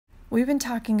We've been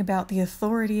talking about the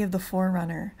authority of the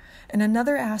forerunner, and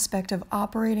another aspect of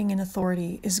operating in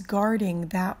authority is guarding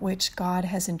that which God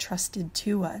has entrusted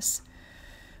to us.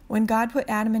 When God put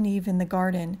Adam and Eve in the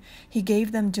garden, He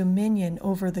gave them dominion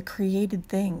over the created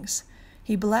things.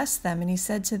 He blessed them and He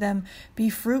said to them, "Be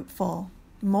fruitful,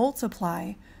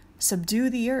 multiply, subdue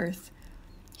the earth."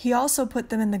 He also put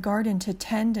them in the garden to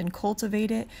tend and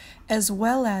cultivate it, as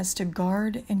well as to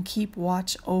guard and keep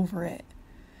watch over it.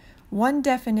 One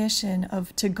definition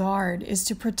of to guard is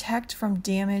to protect from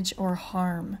damage or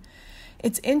harm.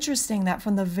 It's interesting that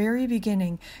from the very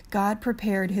beginning, God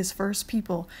prepared His first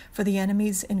people for the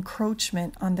enemy's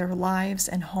encroachment on their lives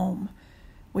and home.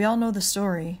 We all know the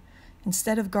story.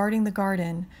 Instead of guarding the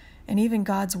garden and even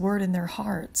God's word in their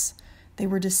hearts, they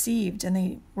were deceived and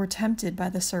they were tempted by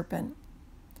the serpent.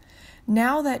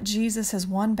 Now that Jesus has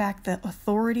won back the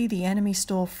authority the enemy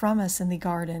stole from us in the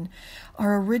garden,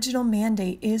 our original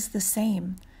mandate is the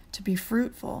same: to be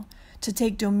fruitful, to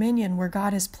take dominion where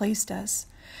God has placed us,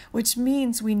 which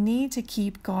means we need to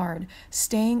keep guard,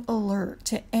 staying alert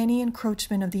to any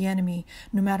encroachment of the enemy,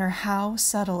 no matter how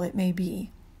subtle it may be.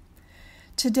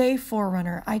 Today,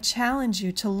 Forerunner, I challenge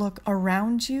you to look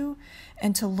around you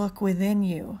and to look within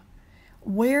you.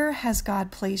 Where has God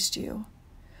placed you?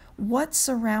 What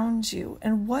surrounds you,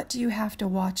 and what do you have to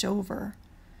watch over?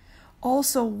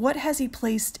 Also, what has He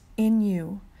placed in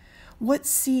you? What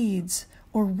seeds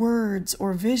or words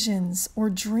or visions or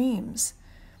dreams?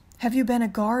 Have you been a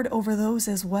guard over those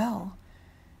as well?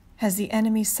 Has the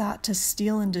enemy sought to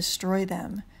steal and destroy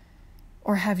them?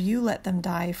 Or have you let them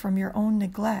die from your own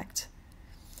neglect?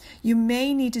 You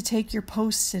may need to take your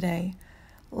post today,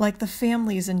 like the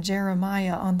families in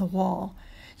Jeremiah on the wall.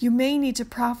 You may need to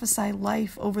prophesy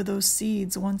life over those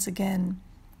seeds once again.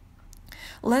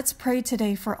 Let's pray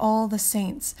today for all the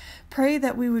saints. Pray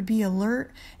that we would be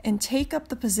alert and take up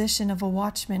the position of a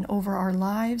watchman over our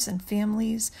lives and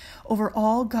families, over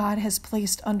all God has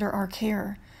placed under our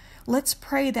care. Let's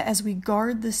pray that as we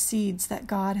guard the seeds that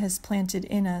God has planted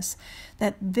in us,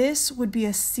 that this would be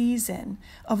a season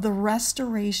of the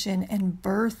restoration and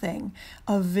birthing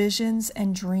of visions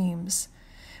and dreams.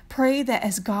 Pray that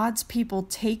as God's people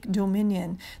take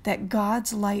dominion, that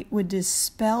God's light would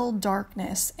dispel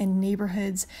darkness in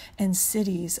neighborhoods and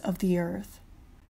cities of the earth.